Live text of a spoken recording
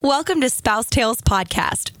Welcome to Spouse Tales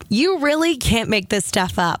Podcast. You really can't make this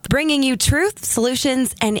stuff up. Bringing you truth,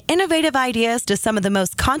 solutions, and innovative ideas to some of the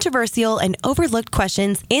most controversial and overlooked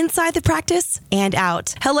questions inside the practice and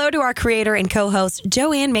out. Hello to our creator and co-host,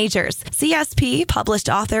 Joanne Majors, CSP, published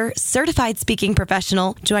author, certified speaking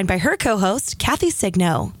professional, joined by her co-host, Kathy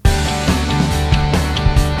Signo.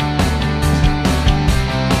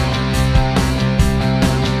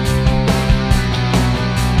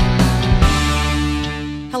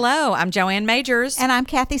 Hello, I'm Joanne Majors. And I'm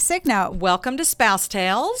Kathy Signo. Welcome to Spouse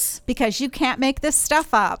Tales. Because you can't make this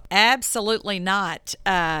stuff up. Absolutely not.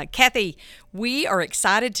 Kathy, we are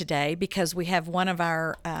excited today because we have one of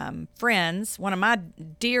our friends, one of my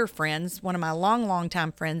dear friends, one of my long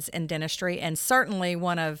time friends in dentistry, and certainly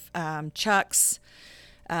one of Chuck's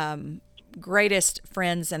greatest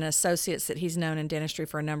friends and associates that he's known in dentistry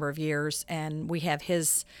for a number of years. And we have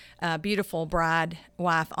his beautiful bride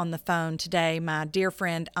wife on the phone today, my dear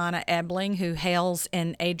friend Anna Ebling, who hails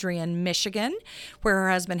in Adrian, Michigan, where her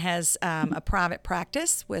husband has a private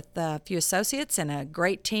practice with a few associates and a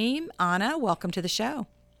great team. Anna, welcome to the show.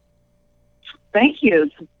 Thank you.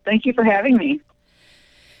 Thank you for having me.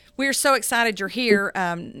 We're so excited you're here.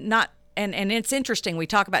 And it's interesting, we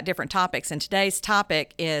talk about different topics, and today's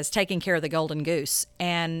topic is taking care of the golden goose.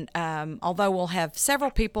 And although we'll have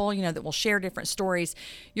several people, that will share different stories,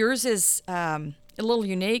 yours is a little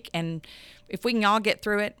unique. And if we can all get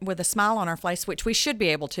through it with a smile on our face, which we should be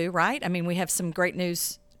able to, right? I mean, we have some great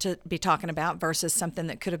news to be talking about versus something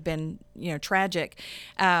that could have been, tragic.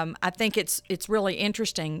 I think it's really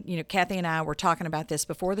interesting. Kathy and I were talking about this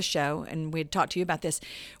before the show, and we'd talked to you about this.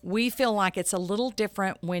 We feel like it's a little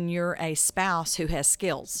different when you're a spouse who has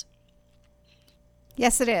skills.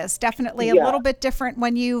 Yes, it is. Definitely a little bit different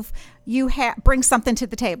when you bring something to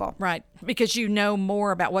the table. Right, because you know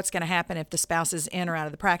more about what's going to happen if the spouse is in or out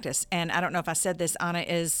of the practice. And I don't know if I said this, Anna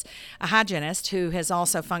is a hygienist who has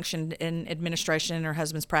also functioned in administration in her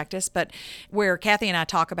husband's practice, but where Kathy and I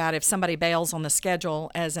talk about if somebody bails on the schedule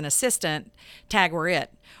as an assistant, tag we're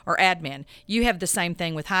it, or admin. You have the same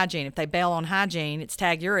thing with hygiene. If they bail on hygiene, it's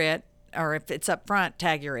tag you're it. Or if it's up front,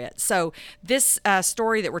 tag you're it. So this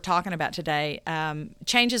story that we're talking about today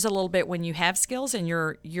changes a little bit when you have skills and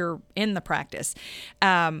you're in the practice.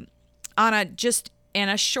 Anna, just in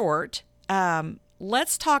a short,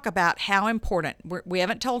 let's talk about how important. We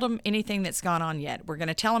haven't told them anything that's gone on yet. We're going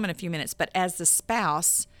to tell them in a few minutes. But as the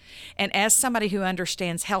spouse and as somebody who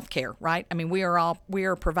understands healthcare, right? I mean, we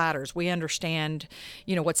are providers. We understand,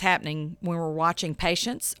 what's happening when we're watching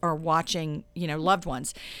patients or watching, loved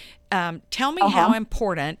ones. Tell me how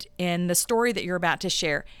important, in the story that you're about to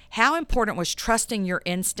share, how important was trusting your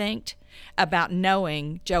instinct about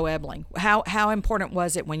knowing Joe Ebling? How important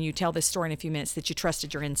was it when you tell this story in a few minutes that you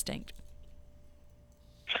trusted your instinct?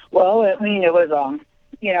 Well, I mean, it was,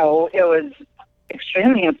 it was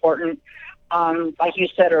extremely important. Like you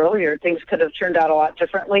said earlier, things could have turned out a lot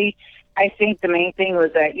differently. I think the main thing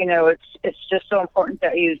was that, it's just so important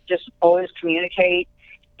that you just always communicate.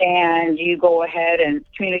 And you go ahead and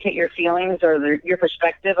communicate your feelings or your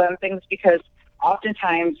perspective on things, because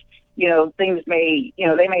oftentimes, things may,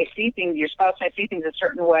 they may see things, your spouse may see things a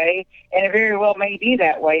certain way, and it very well may be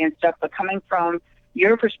that way and stuff. But coming from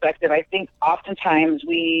your perspective, I think oftentimes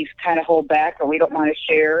we kind of hold back, or we don't want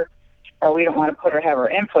to share, or we don't want to put or have our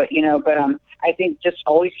input, But I think just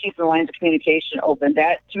always keep the lines of communication open.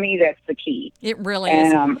 That, to me, that's the key. It really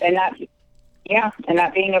is. And that. Yeah, and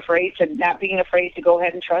not being afraid to go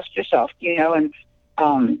ahead and trust yourself, and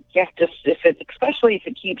just especially if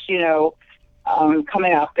it keeps,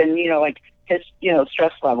 coming up, and like his,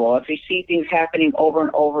 stress level. If you see things happening over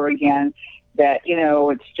and over again, that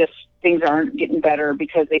it's just things aren't getting better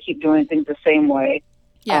because they keep doing things the same way.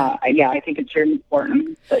 Yeah, I think it's very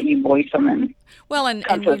important that you voice them and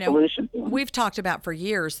come to a solution. We've talked about for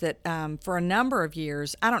years that for a number of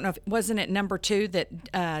years, I don't know if wasn't it number 2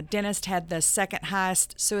 that dentists had the second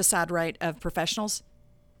highest suicide rate of professionals.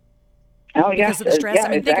 Oh yeah, because of the stress. Yeah, I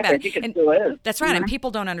mean, exactly. think about I think it. it still is. That's right, and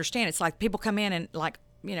people don't understand. It's like people come in and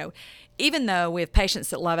even though we have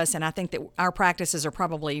patients that love us, and I think that our practices are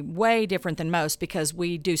probably way different than most because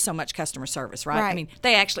we do so much customer service, right? I mean,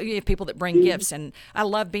 they actually have people that bring gifts, and I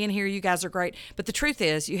love being here. You guys are great. But the truth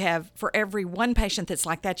is, you have, for every one patient that's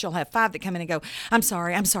like that, you'll have 5 that come in and go, I'm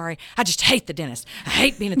sorry. I just hate the dentist. I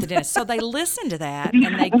hate being at the dentist. So they listen to that,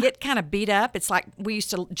 and they get kind of beat up. It's like we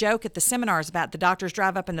used to joke at the seminars about the doctors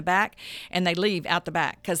drive up in the back, and they leave out the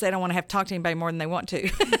back because they don't want to have to talk to anybody more than they want to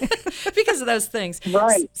because of those things.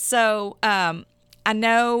 Right. So I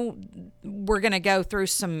know we're we're going to go through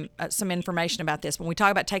some information about this. When we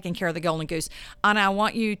talk about taking care of the golden goose, Anna, I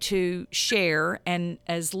want you to share, and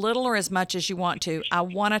as little or as much as you want to, I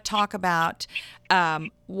want to talk about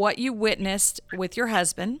what you witnessed with your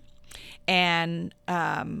husband and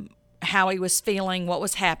how he was feeling, what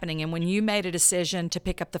was happening, and when you made a decision to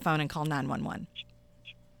pick up the phone and call 911.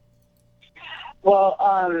 Well,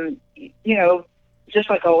 just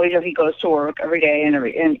like always, he goes to work every day,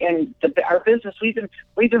 our business, we've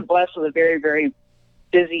been blessed with a very, very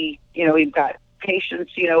busy. We've got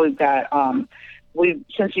patients. We've got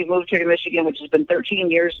since we moved here to Michigan, which has been 13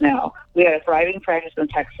 years now. We had a thriving practice in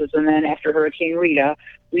Texas, and then after Hurricane Rita,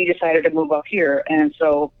 we decided to move up here, and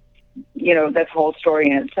so that's a whole story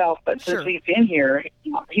in itself. But since we've been here,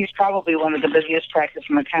 he's probably one of the busiest practices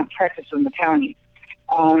in the county.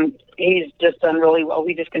 He's just done really well.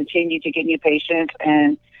 We just continue to get new patients,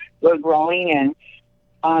 and we're growing. And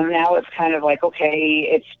now it's kind of like, okay,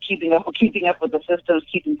 it's keeping up with the systems,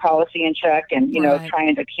 keeping policy in check, and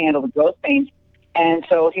trying to handle the growth pains. And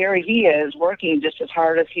so here he is working just as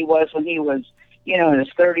hard as he was when he was, in his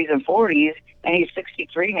 30s and 40s, and he's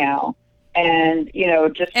 63 now. And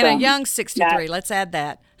just and a young 63. Let's add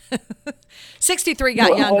that. 63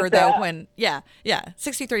 got younger though.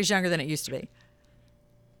 63 is younger than it used to be.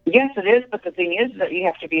 Yes, it is. But the thing is that you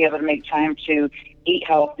have to be able to make time to eat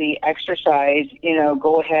healthy, exercise,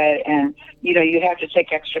 go ahead and, you have to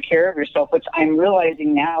take extra care of yourself, which I'm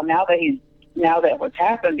realizing now that what's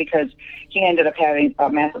happened, because he ended up having a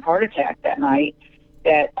massive heart attack that night,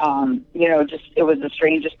 that, it was the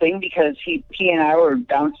strangest thing, because he and I were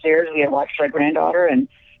downstairs. We had watched our granddaughter, and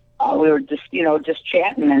we were just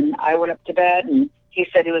chatting, and I went up to bed, and he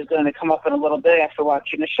said he was going to come up in a little bit after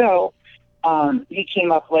watching the show. He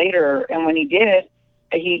came up later, and when he did,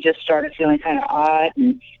 he just started feeling kind of odd,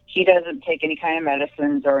 and he doesn't take any kind of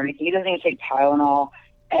medicines or anything. He doesn't even take Tylenol,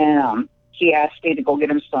 and he asked me to go get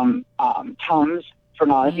him some Tums for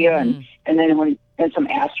nausea, and then and some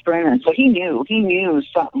aspirin, and so he knew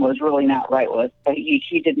something was really not right with, but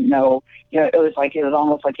he didn't know. It was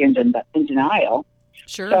almost like in denial.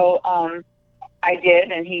 Sure. So I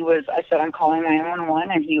did, and I said, I'm calling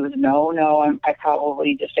 911, and he was, no, I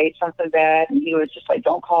probably just ate something bad, and he was just like,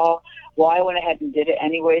 don't call. Well, I went ahead and did it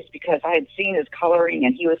anyways, because I had seen his coloring,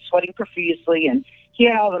 and he was sweating profusely, and he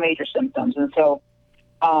had all the major symptoms, and so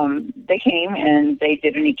they came and they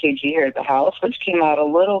did an EKG here at the house, which came out a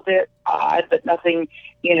little bit odd, but nothing,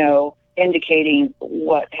 indicating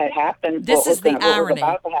what had happened. This is the irony.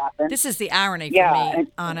 About to happen. This is the irony for me,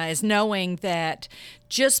 Anna, is knowing that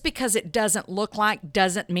just because it doesn't look like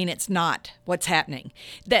doesn't mean it's not what's happening.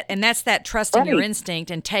 That's that trust in your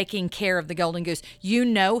instinct and taking care of the golden goose. You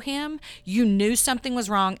know him, you knew something was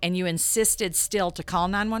wrong, and you insisted still to call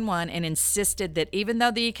 911 and insisted that even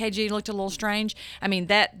though the EKG looked a little strange, I mean,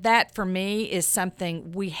 that for me is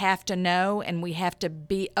something we have to know and we have to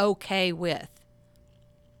be okay with.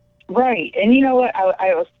 Right. And you know what?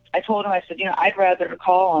 I told him, I said, I'd rather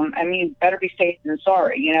call him. I mean, better be safe than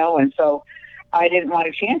sorry, and so I didn't want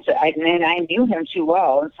to chance it. And I knew him too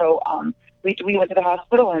well. And so we went to the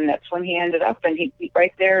hospital, and that's when he ended up. And he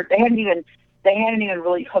right there, they hadn't even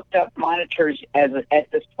really hooked up monitors at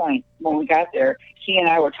this point when we got there. He and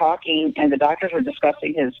I were talking, and the doctors were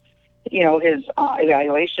discussing his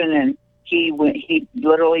evaluation, and he went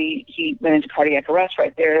into cardiac arrest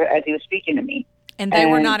right there as he was speaking to me. And they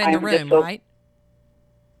were not in the room, right?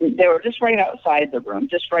 They were just right outside the room,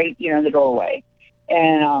 just right, in the doorway.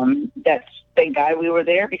 And thank God we were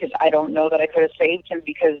there, because I don't know that I could have saved him,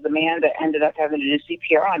 because the man that ended up having to do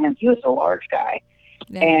CPR on him, he was a large guy.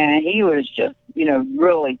 Yeah. And he was just,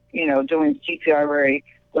 really, doing CPR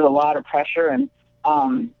with a lot of pressure. And,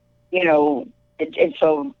 and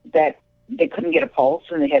so that they couldn't get a pulse,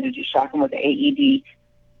 and they had to shock him with the AED.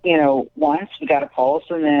 Once we got a pulse,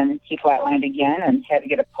 and then he flatlined again and had to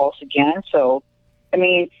get a pulse again. So, I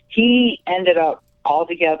mean, he ended up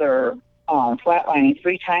altogether flatlining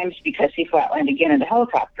 3 times, because he flatlined again in the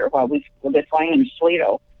helicopter while we've been flying in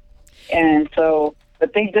Toledo. And so,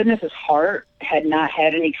 but thank goodness his heart had not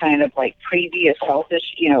had any kind of previous health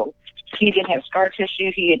issue. He didn't have scar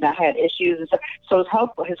tissue. He had not had issues and stuff. So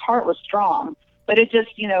his heart was strong. But it just,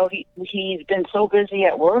 he's been so busy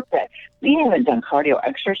at work that we haven't done cardio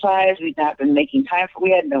exercise. We've not been making time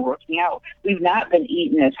we hadn't been working out. We've not been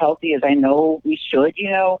eating as healthy as I know we should,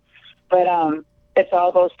 But it's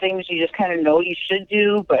all those things you just kind of know you should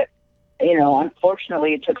do. But,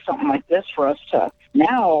 unfortunately, it took something like this for us to,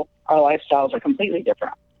 now our lifestyles are completely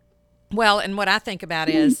different. Well, and what I think about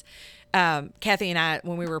is, Kathy and I,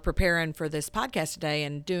 when we were preparing for this podcast today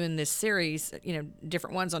and doing this series,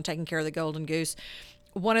 different ones on taking care of the golden goose,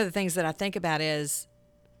 one of the things that I think about is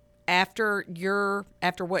after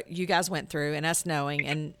what you guys went through and us knowing,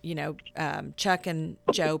 and Chuck and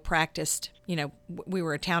Joe practiced, we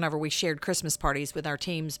were a town over, we shared Christmas parties with our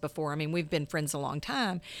teams before. I mean, we've been friends a long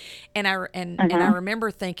time, and I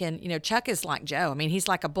remember thinking, Chuck is like Joe. I mean, he's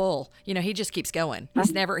like a bull. He just keeps going.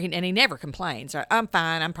 He's never he never complains. I'm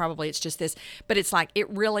fine. It's just this, but it's like it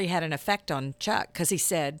really had an effect on Chuck, because he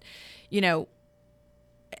said,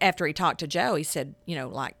 after he talked to Joe, he said,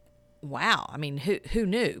 like, wow, I mean, who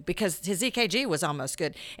knew? Because his EKG was almost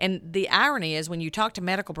good. And the irony is, when you talk to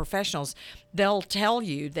medical professionals, they'll tell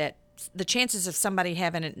you that the chances of somebody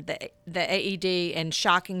having the AED and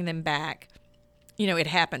shocking them back, it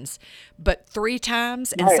happens. But 3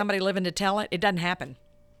 times and somebody living to tell it, it doesn't happen.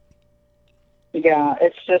 Yeah,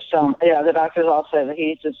 it's just, the doctors all say that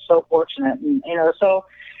he's just so fortunate. And,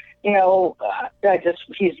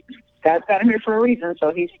 God's got him here for a reason,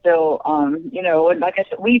 so he's still, and like I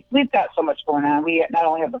said, we've got so much going on. We not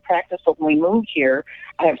only have the practice, but when we moved here,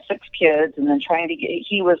 I have 6 kids, and then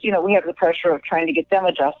we have the pressure of trying to get them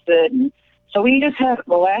adjusted, and so we just have,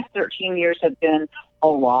 the last 13 years have been a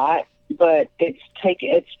lot, but it's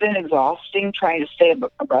been exhausting trying to stay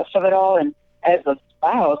abreast of it all, and as a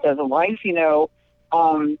spouse, as a wife,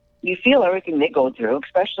 you feel everything they go through,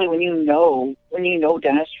 especially when you know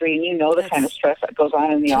dentistry and the kind of stress that goes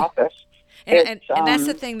on in the office. And that's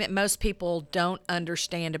the thing that most people don't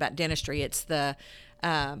understand about dentistry. It's the,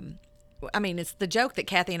 it's the joke that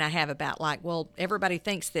Kathy and I have about, like, well, everybody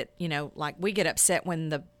thinks that, like, we get upset when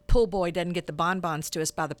the pool boy doesn't get the bonbons to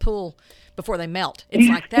us by the pool before they melt. It's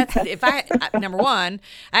like, that's, number one,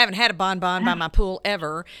 I haven't had a bonbon by my pool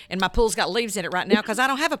ever, and my pool's got leaves in it right now because I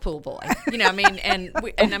don't have a pool boy.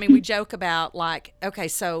 We joke about, like, okay,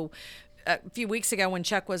 so a few weeks ago when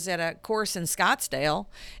Chuck was at a course in Scottsdale,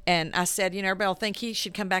 and I said, everybody will think he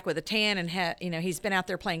should come back with a tan, and he's been out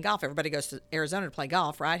there playing golf. Everybody goes to Arizona to play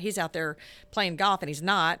golf, right? He's out there playing golf, and he's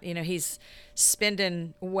not. He's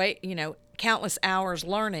spending countless hours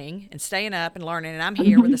learning and staying up and learning, and I'm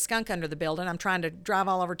here with a skunk under the building. I'm trying to drive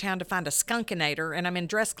all over town to find a skunkinator, and I'm in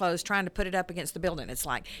dress clothes trying to put it up against the building. It's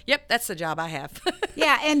like, yep, that's the job I have.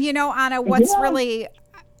 Yeah, and Anna, what's really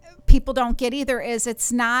people don't get either is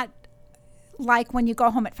it's not like when you go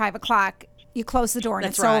home at 5 o'clock, you close the door and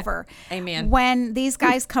That's it's right. over. Amen. When these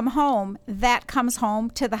guys come home, that comes home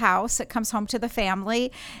to the house, it comes home to the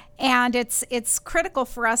family. And it's critical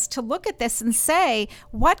for us to look at this and say,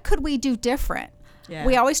 what could we do different? Yeah.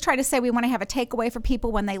 We always try to say we want to have a takeaway for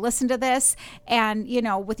people when they listen to this. And,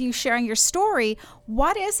 with you sharing your story,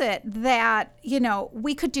 what is it that,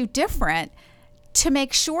 we could do different to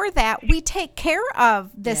make sure that we take care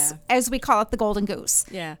of this, as we call it, the golden goose?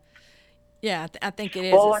 Yeah. Yeah, I think it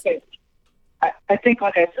is. Well, I think,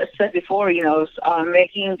 like I said before,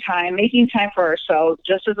 making time for ourselves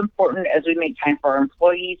just as important as we make time for our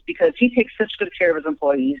employees, because he takes such good care of his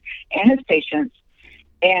employees and his patients.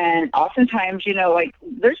 And oftentimes,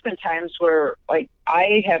 there's been times where, like,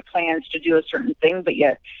 I have plans to do a certain thing, but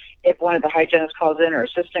yet if one of the hygienists calls in or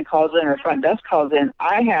assistant calls in or front desk calls in,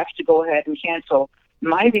 I have to go ahead and cancel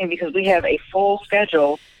my thing because we have a full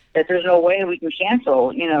schedule that there's no way we can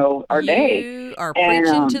cancel, our day. You are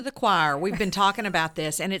preaching to the choir. We've been talking about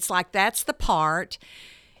this, and it's like, that's the part,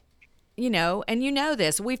 and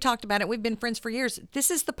this. We've talked about it. We've been friends for years.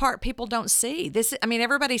 This is the part people don't see.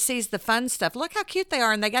 Everybody sees the fun stuff. Look how cute they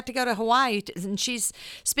are, and they got to go to Hawaii, and she's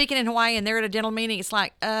speaking in Hawaii, and they're at a dental meeting. It's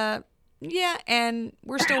like, yeah, and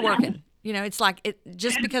we're still working. It's like,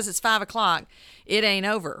 just because it's 5 o'clock, it ain't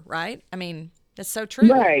over, right? That's so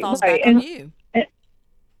true. Right, it falls back on you.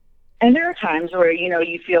 And there are times where,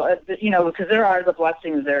 you feel, because there are the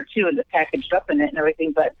blessings there too, and the packaged up in it and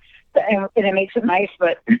everything, and it makes it nice,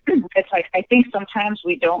 but it's like, I think sometimes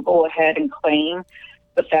we don't go ahead and claim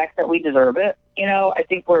the fact that we deserve it. I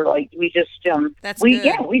think we're like, we just,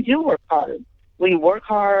 we do work hard. We work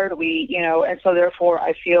hard, and so therefore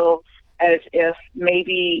I feel as if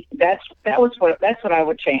maybe that's what I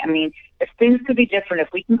would change. If things could be different, if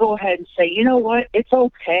we can go ahead and say, you know what, it's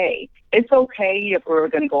okay. It's okay if we're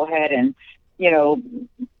going to go ahead and,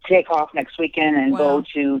 take off next weekend and go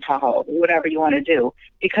to Tahoe, whatever you want to do.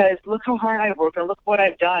 Because look how hard I've worked and look what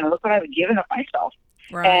I've done and look what I've given of myself.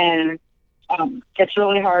 Right. And it's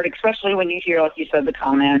really hard, especially when you hear, like you said, the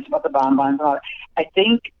comments about the bonbons. I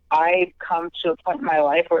think I've come to a point in my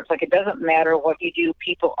life where it's like, it doesn't matter what you do,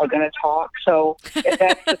 people are going to talk. So if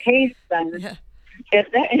that's the case, then yeah.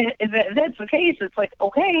 if that's the case, it's like,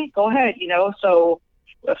 okay, go ahead, so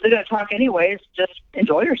if they're going to talk anyways, just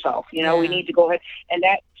enjoy yourself. We need to go ahead. And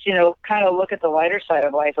that's, kind of look at the lighter side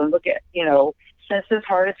of life and look at, since his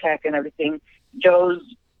heart attack and everything, Joe's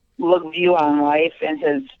view on life and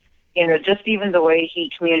his just even the way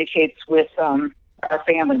he communicates with our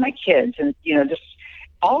family, my kids, and just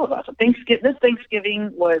all of us. This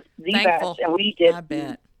Thanksgiving was the Thankful. best, and I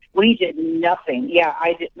bet. we did nothing. Yeah,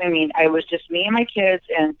 I was just me and my kids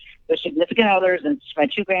and the significant others and my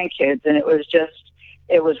 2 grandkids, and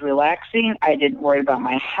it was relaxing. I didn't worry about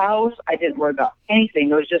my house. I didn't worry about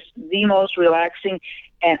anything. It was just the most relaxing,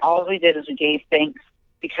 and all we did is we gave thanks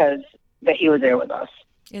because that he was there with us.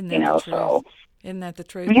 Isn't that the truth? So, isn't that the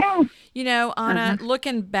truth? Yeah. Anna,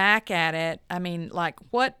 looking back at it, I mean, like,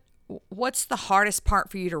 what's the hardest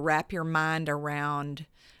part for you to wrap your mind around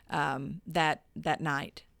that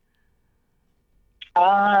night?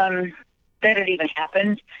 That it even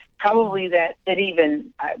happened. Probably that it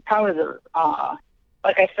even, probably the,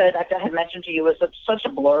 like I said, I had mentioned to you, it was such a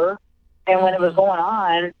blur. And when it was going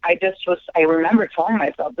on, I remember telling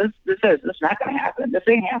myself, this is not going to happen. This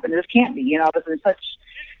ain't happening. This can't be. I was in such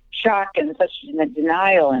shock and such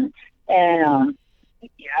denial. And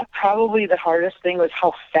yeah, probably the hardest thing was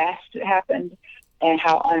how fast it happened and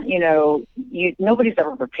how, nobody's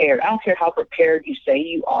ever prepared. I don't care how prepared you say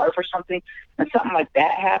you are for something. When something like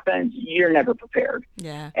that happens, you're never prepared.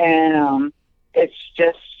 Yeah. And it's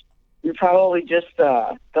just probably just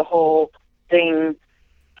the whole thing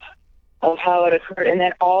of how it occurred, and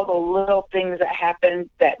then all the little things that happened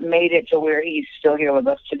that made it to where he's still here with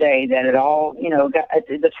us today, that it all, got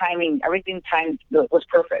the timing, everything timed was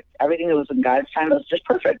perfect. Everything that was in God's time was just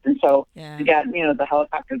perfect. And so we got, the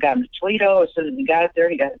helicopter got him to Toledo. As soon as we got it there,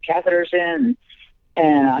 he got the catheters in,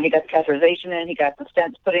 and he got the catheterization in, he got the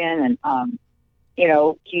stents put in, and,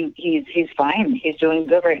 he's fine. He's doing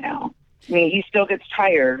good right now. I mean, he still gets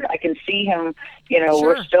tired. I can see him, Sure.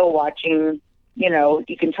 We're still watching.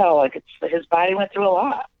 You can tell, like, his body went through a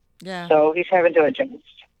lot. Yeah. So he's having to adjust.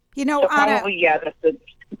 So Anna, probably, that's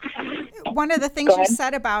one of the things you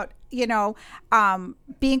said about,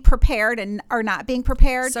 being prepared or not being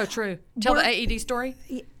prepared. So true. Tell the AED story.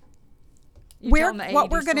 What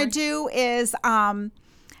we're going to do is, in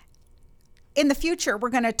the future, we're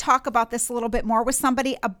going to talk about this a little bit more with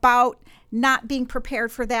somebody about not being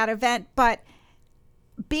prepared for that event, but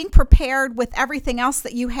being prepared with everything else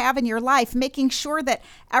that you have in your life, making sure that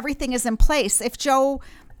everything is in place. If Joe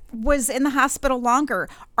was in the hospital longer,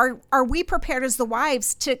 are we prepared as the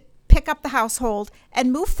wives to pick up the household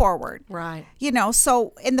and move forward? Right.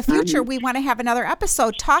 So in the future, we want to have another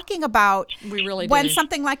episode talking about when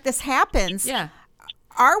something like this happens. Yeah.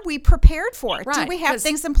 Are we prepared for it? Right, do we have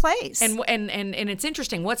things in place? And it's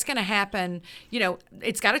interesting. What's going to happen?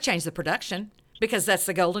 It's got to change the production, because that's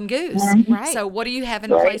the golden goose. Right. So what do you have in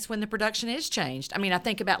place when the production is changed? I mean, I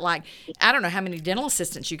think about, like, I don't know how many dental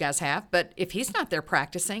assistants you guys have, but if he's not there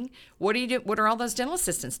practicing, what do you do? What are all those dental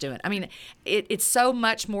assistants doing? I mean, it's so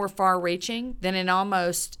much more far-reaching than in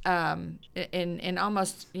almost in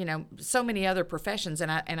almost so many other professions.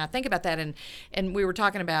 And I think about that, and we were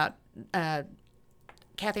talking about.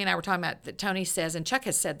 Kathy and I were talking about that Tony says, and Chuck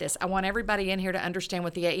has said this, I want everybody in here to understand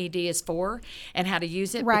what the AED is for and how to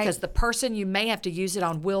use it, because the person you may have to use it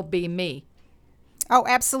on will be me. Oh,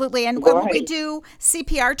 absolutely. And when we do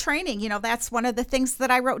CPR training, that's one of the things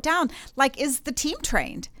that I wrote down. Like, is the team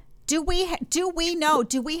trained? Do we know?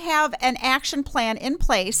 Do we have an action plan in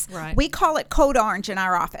place? Right. We call it Code Orange in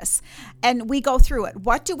our office, and we go through it.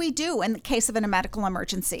 What do we do in the case of a medical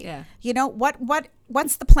emergency? Yeah.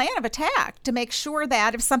 What's the plan of attack to make sure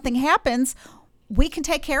that if something happens, we can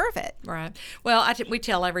take care of it. Right. Well, we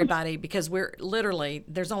tell everybody, because we're literally,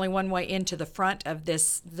 there's only one way into the front of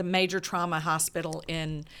the major trauma hospital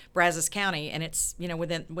in Brazos County, and it's,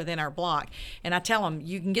 within our block. And I tell them,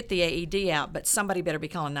 you can get the AED out, but somebody better be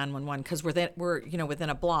calling 911, because we're within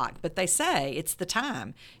a block. But they say it's the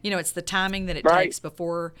time. It's the timing that it takes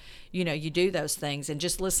before, you do those things. And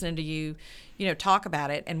just listening to you, talk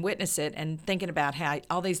about it and witness it, and thinking about how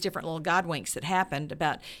all these different little God winks that happened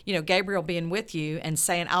about, Gabriel being with you and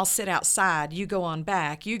saying, I'll sit outside, you go on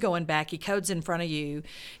back, you go in back, he codes in front of you,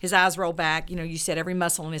 his eyes roll back, you said every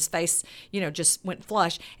muscle in his face, just went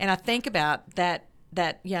flush. And I think about that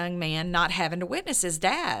young man not having to witness his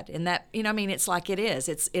dad, and that, it's like it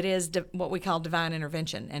is what we call divine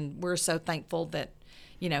intervention. And we're so thankful that,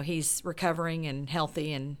 he's recovering and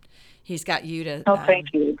healthy, and he's got you to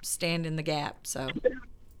thank you. Stand in the gap. So,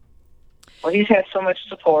 well, he's had so much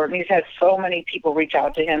support, and he's had so many people reach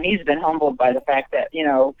out to him. He's been humbled by the fact that,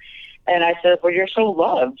 and I said, well, you're so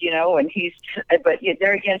loved, and but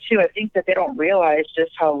there again, too, I think that they don't realize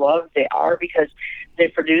just how loved they are, because they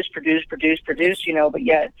produce, but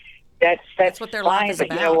yet that's what their fine, life is but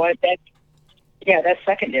about. You know what? That's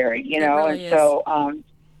secondary, It really and is. so,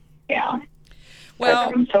 yeah.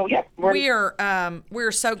 Well, so yeah,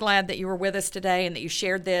 we're so glad that you were with us today and that you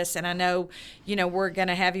shared this. And I know, we're going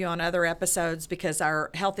to have you on other episodes because our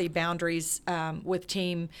Healthy Boundaries with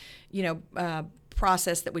Team,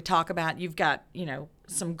 process that we talk about, you've got,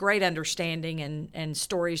 some great understanding and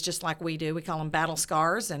stories just like we do. We call them battle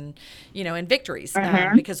scars and victories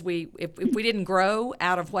because if we didn't grow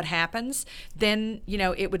out of what happens, then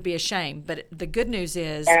it would be a shame. But the good news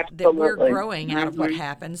is that we're growing out of what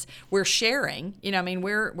happens. We're sharing.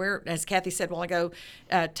 We're as Kathy said a while ago,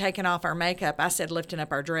 taking off our makeup. I said lifting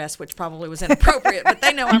up our dress, which probably was inappropriate, but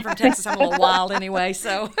they know I'm from Texas. I'm a little wild anyway.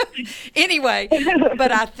 So anyway,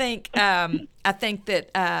 but I think that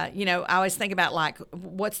I always think about like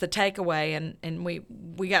what's the takeaway, and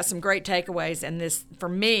we got some great takeaways. And this, for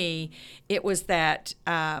me, it was that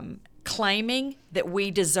claiming that we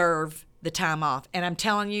deserve the time off. And I'm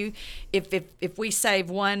telling you, if we save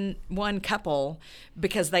one couple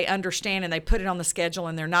because they understand and they put it on the schedule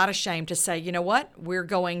and they're not ashamed to say, you know what, we're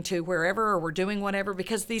going to wherever or we're doing whatever,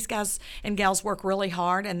 because these guys and gals work really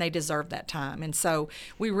hard and they deserve that time. And so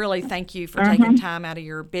we really thank you for taking time out of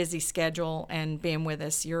your busy schedule and being with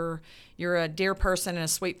us. You're a dear person and a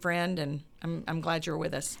sweet friend, and I'm glad you're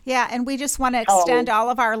with us. Yeah, and we just want to extend all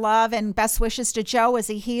of our love and best wishes to Joe as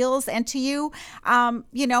he heals, and to you,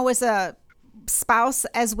 as a spouse,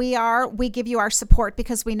 as we are, we give you our support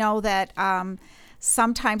because we know that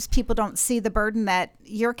sometimes people don't see the burden that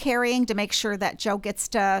you're carrying to make sure that Joe gets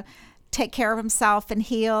to take care of himself and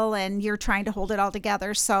heal, and you're trying to hold it all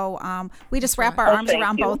together. So we just wrap our arms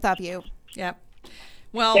around both of you. Yep.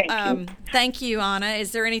 Well, thank you, Anna.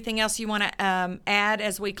 Is there anything else you want to add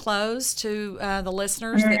as we close to the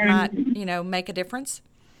listeners that might, make a difference?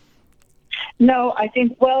 No, I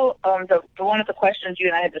think, the one of the questions you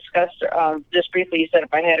and I had discussed just briefly, you said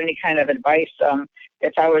if I had any kind of advice,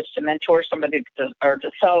 if I was to mentor somebody or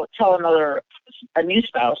to tell a new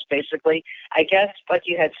spouse, basically, I guess, like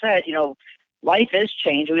you had said, life is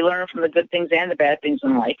change. We learn from the good things and the bad things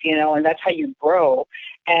in life, and that's how you grow.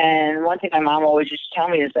 And one thing my mom always used to tell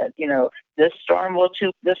me is that, this storm will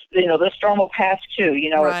pass too.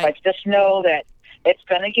 Right. It's like, just know that it's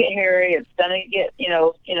going to get hairy. It's going to get,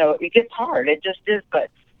 it gets hard. It just is.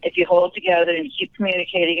 But if you hold together and you keep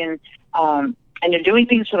communicating and you're doing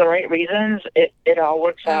things for the right reasons, it all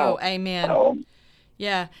works out. Oh, amen. So,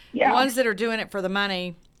 yeah. The ones that are doing it for the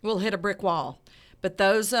money will hit a brick wall. But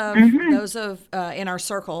those of in our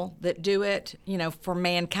circle that do it, for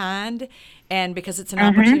mankind, and because it's an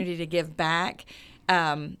opportunity to give back,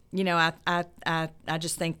 I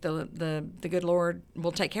just think the good Lord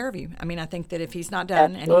will take care of you. I mean, I think that if He's not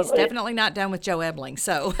done, and He's definitely not done with Joe Ebling,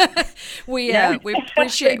 so we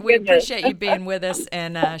appreciate you being with us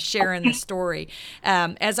and sharing the story.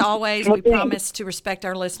 As always, we promise to respect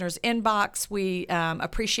our listeners' inbox. We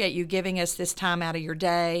appreciate you giving us this time out of your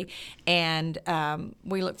day, and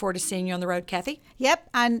we look forward to seeing you on the road, Kathy. Yep,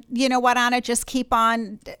 and you know what, Anna, just keep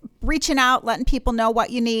on reaching out, letting people know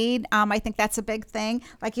what you need. I think that's a big thing.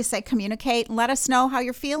 Like you say, communicate and let us know how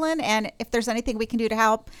you're feeling, and if there's anything we can do to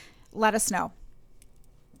help, let us know.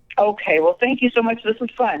 Okay, well, thank you so much. This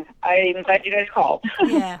was fun. I'm glad you guys called.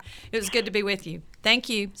 Yeah, it was good to be with you. Thank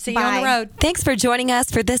you. See you on the road. Thanks for joining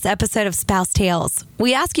us for this episode of Spouse Tales.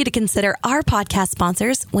 We ask you to consider our podcast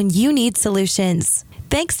sponsors when you need solutions.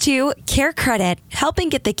 Thanks to Care Credit, helping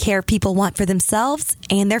get the care people want for themselves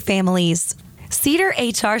and their families. Cedar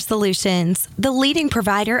HR Solutions, the leading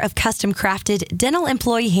provider of custom-crafted dental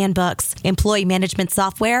employee handbooks, employee management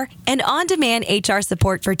software, and on-demand HR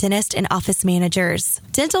support for dentists and office managers.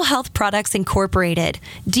 Dental Health Products Incorporated,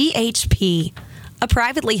 DHP, a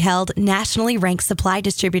privately held, nationally ranked supply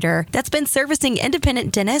distributor that's been servicing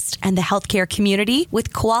independent dentists and the healthcare community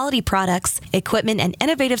with quality products, equipment, and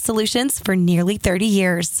innovative solutions for nearly 30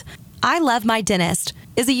 years. I Love My Dentist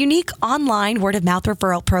is a unique online word-of-mouth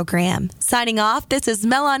referral program. Signing off, this is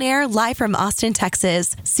Mel on Air, live from Austin,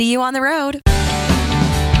 Texas. See you on the road.